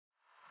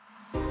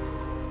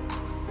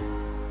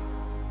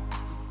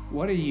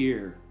What a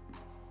year.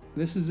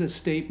 This is a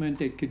statement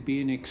that could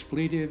be an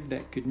expletive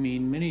that could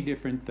mean many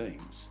different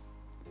things.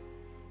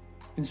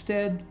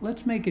 Instead,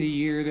 let's make it a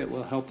year that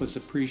will help us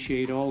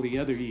appreciate all the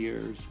other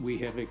years we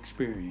have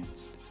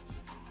experienced.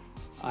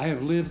 I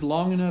have lived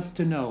long enough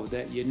to know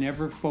that you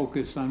never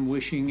focus on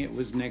wishing it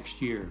was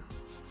next year,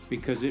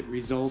 because it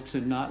results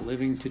in not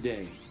living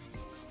today.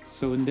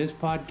 So in this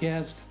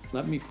podcast,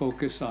 let me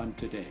focus on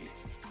today.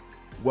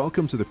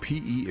 Welcome to the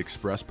PE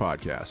Express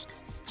podcast.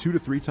 2 to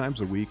 3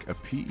 times a week, a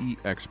PE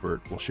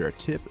expert will share a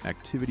tip,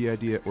 activity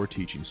idea, or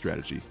teaching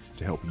strategy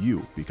to help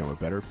you become a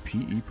better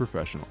PE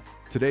professional.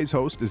 Today's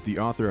host is the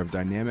author of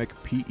Dynamic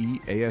PE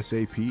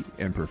ASAP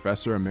and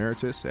Professor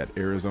Emeritus at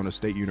Arizona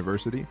State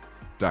University,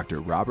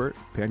 Dr. Robert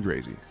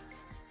Pangrazi.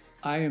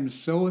 I am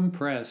so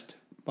impressed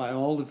by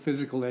all the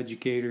physical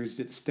educators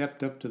that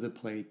stepped up to the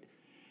plate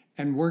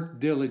and worked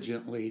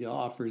diligently to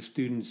offer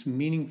students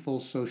meaningful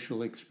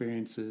social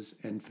experiences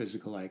and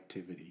physical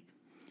activity.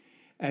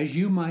 As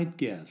you might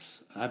guess,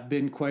 I've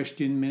been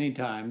questioned many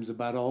times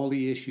about all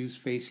the issues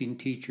facing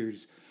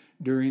teachers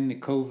during the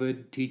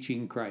COVID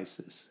teaching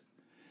crisis.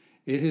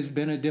 It has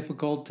been a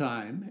difficult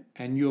time,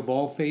 and you have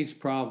all faced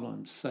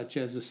problems such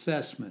as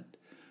assessment,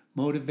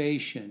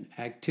 motivation,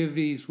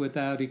 activities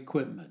without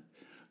equipment,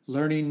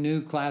 learning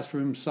new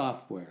classroom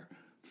software,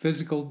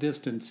 physical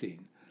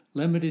distancing,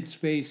 limited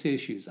space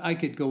issues. I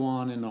could go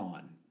on and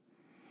on.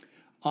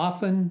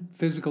 Often,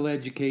 physical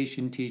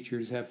education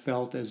teachers have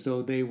felt as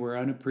though they were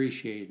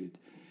unappreciated,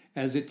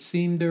 as it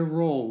seemed their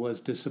role was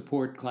to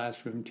support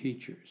classroom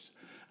teachers.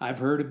 I've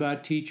heard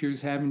about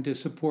teachers having to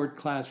support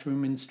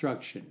classroom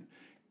instruction,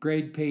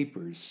 grade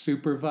papers,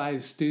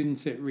 supervise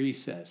students at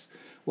recess,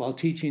 while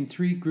teaching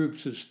 3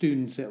 groups of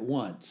students at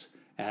once,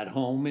 at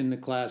home, in the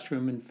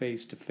classroom, and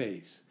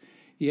face-to-face.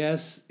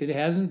 Yes, it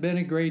hasn't been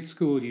a great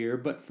school year,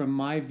 but from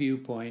my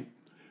viewpoint,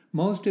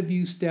 most of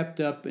you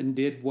stepped up and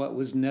did what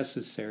was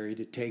necessary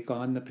to take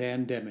on the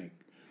pandemic.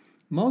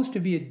 Most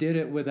of you did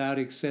it without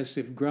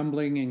excessive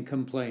grumbling and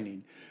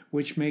complaining,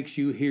 which makes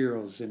you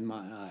heroes in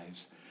my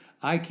eyes.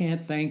 I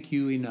can't thank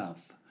you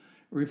enough.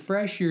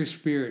 Refresh your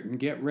spirit and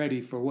get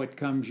ready for what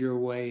comes your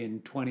way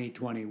in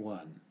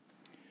 2021.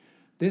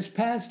 This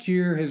past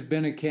year has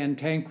been a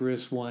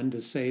cantankerous one, to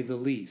say the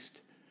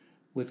least.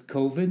 With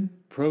COVID,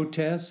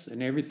 protests,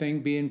 and everything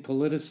being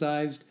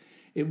politicized,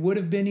 it would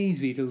have been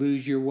easy to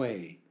lose your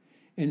way.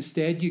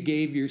 Instead, you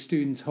gave your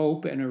students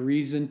hope and a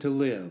reason to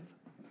live.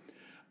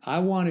 I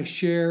want to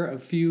share a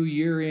few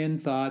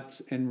year-end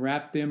thoughts and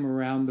wrap them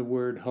around the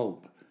word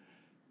hope.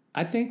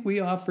 I think we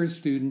offer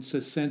students a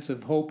sense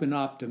of hope and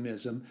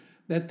optimism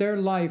that their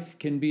life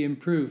can be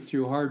improved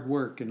through hard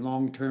work and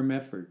long-term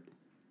effort.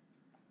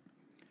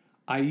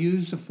 I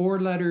use the 4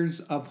 letters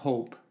of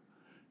hope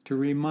to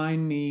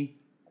remind me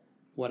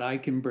what I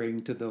can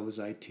bring to those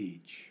I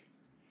teach.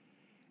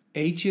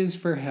 H is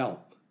for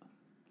help.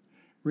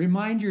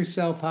 Remind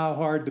yourself how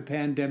hard the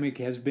pandemic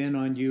has been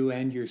on you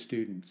and your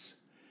students.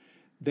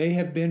 They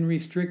have been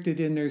restricted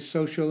in their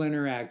social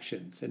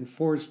interactions and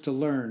forced to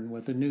learn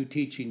with a new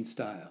teaching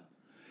style.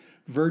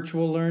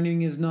 Virtual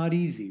learning is not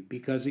easy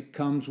because it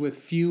comes with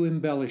few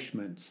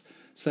embellishments,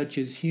 such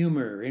as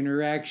humor,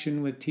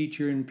 interaction with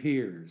teacher and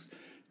peers,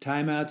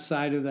 time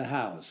outside of the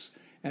house,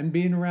 and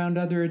being around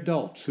other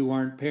adults who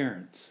aren't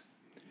parents.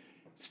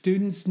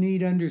 Students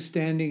need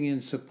understanding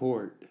and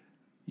support.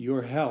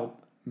 Your help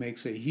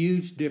makes a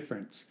huge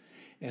difference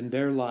in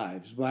their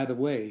lives. By the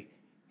way,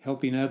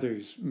 helping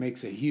others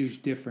makes a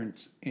huge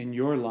difference in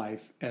your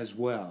life as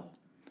well.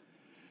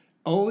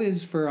 O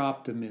is for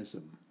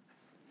optimism.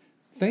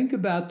 Think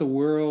about the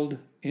world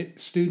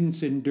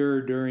students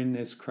endure during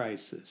this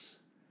crisis.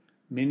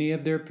 Many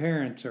of their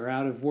parents are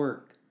out of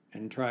work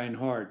and trying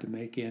hard to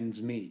make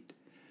ends meet.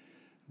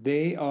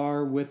 They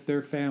are with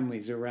their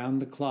families around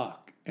the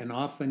clock and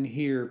often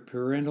hear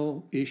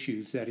parental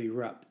issues that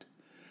erupt.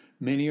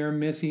 Many are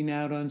missing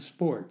out on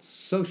sports,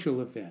 social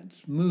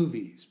events,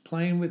 movies,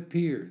 playing with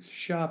peers,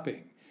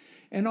 shopping,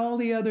 and all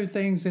the other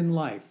things in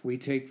life we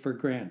take for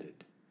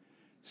granted.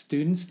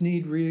 Students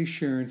need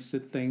reassurance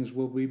that things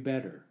will be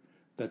better,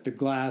 that the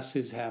glass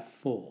is half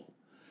full,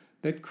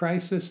 that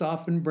crisis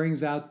often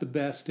brings out the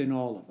best in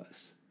all of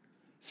us.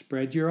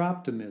 Spread your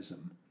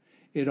optimism.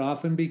 It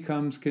often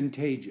becomes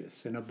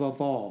contagious, and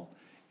above all,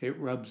 it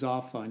rubs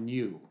off on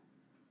you.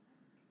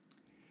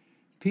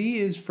 P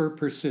is for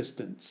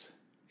persistence.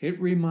 It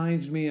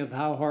reminds me of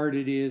how hard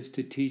it is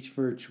to teach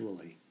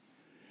virtually.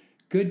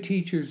 Good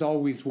teachers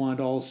always want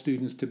all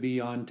students to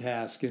be on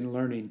task and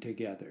learning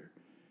together.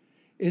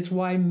 It's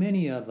why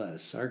many of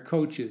us are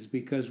coaches,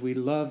 because we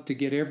love to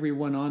get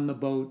everyone on the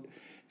boat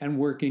and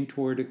working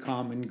toward a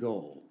common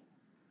goal.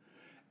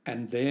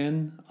 And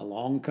then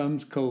along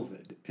comes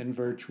COVID and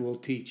virtual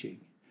teaching.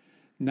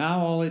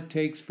 Now all it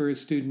takes for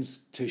students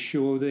to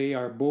show they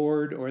are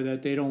bored or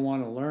that they don't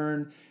want to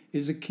learn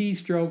is a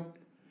keystroke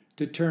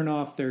to turn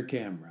off their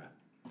camera.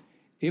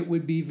 It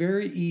would be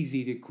very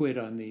easy to quit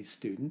on these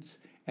students,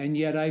 and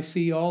yet I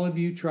see all of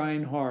you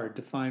trying hard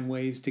to find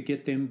ways to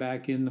get them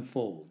back in the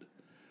fold.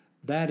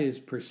 That is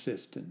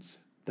persistence.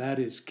 That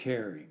is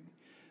caring.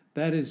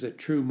 That is a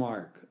true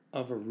mark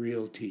of a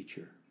real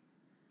teacher.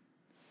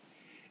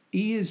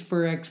 E is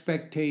for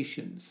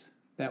expectations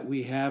that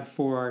we have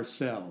for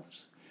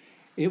ourselves.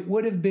 It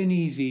would have been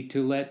easy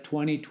to let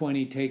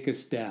 2020 take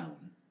us down.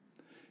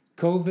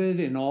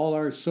 COVID and all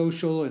our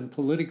social and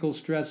political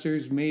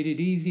stressors made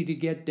it easy to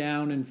get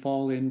down and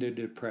fall into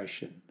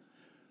depression.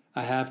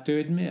 I have to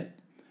admit,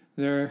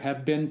 there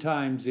have been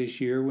times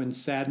this year when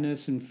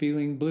sadness and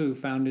feeling blue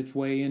found its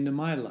way into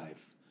my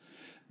life.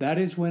 That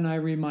is when I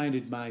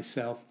reminded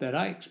myself that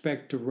I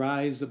expect to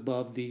rise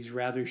above these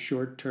rather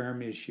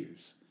short-term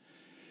issues.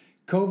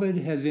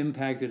 COVID has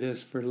impacted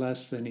us for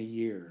less than a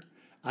year.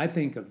 I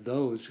think of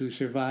those who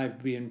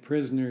survived being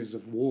prisoners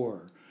of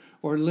war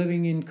or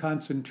living in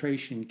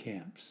concentration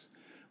camps.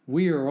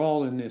 We are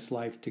all in this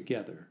life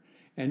together,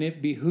 and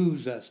it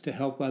behooves us to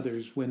help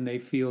others when they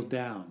feel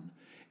down,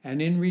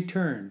 and in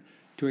return,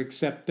 to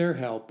accept their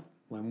help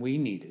when we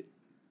need it.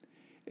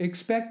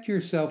 Expect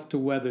yourself to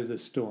weather the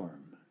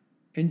storm.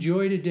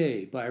 Enjoy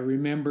today by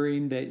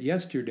remembering that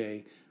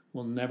yesterday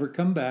will never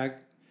come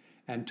back,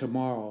 and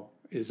tomorrow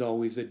is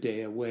always a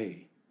day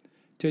away.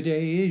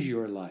 Today is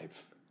your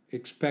life.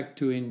 Expect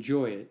to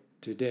enjoy it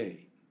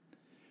today.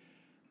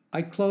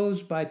 I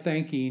close by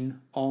thanking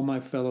all my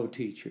fellow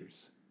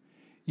teachers.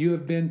 You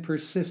have been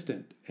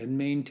persistent and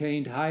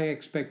maintained high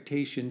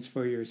expectations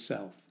for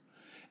yourself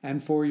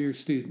and for your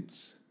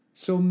students.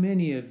 So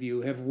many of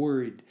you have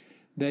worried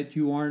that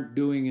you aren't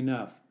doing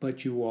enough,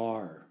 but you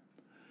are.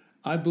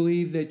 I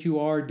believe that you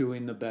are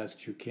doing the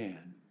best you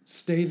can.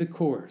 Stay the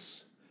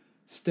course.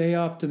 Stay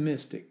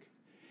optimistic.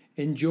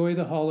 Enjoy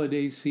the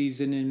holiday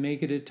season and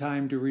make it a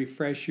time to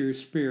refresh your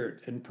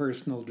spirit and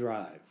personal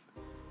drive.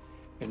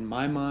 In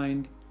my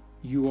mind,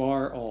 you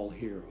are all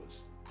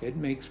heroes. It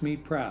makes me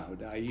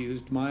proud. I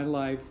used my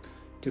life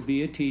to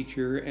be a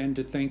teacher and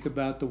to think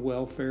about the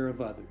welfare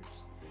of others.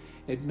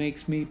 It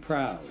makes me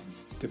proud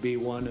to be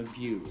one of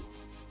you.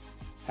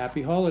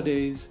 Happy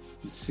holidays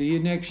and see you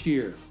next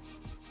year.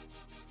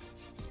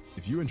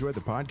 If you enjoyed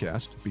the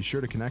podcast, be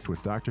sure to connect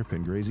with Dr.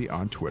 Pangrazi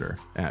on Twitter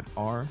at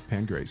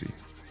 @rpangrazi.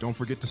 Don't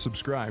forget to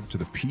subscribe to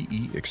the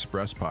PE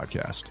Express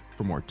podcast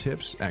for more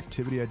tips,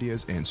 activity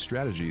ideas, and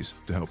strategies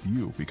to help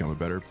you become a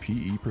better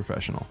PE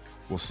professional.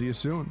 We'll see you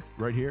soon,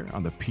 right here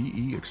on the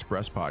PE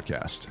Express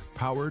podcast,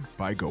 powered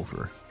by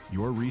Gopher,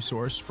 your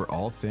resource for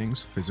all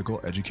things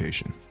physical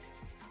education.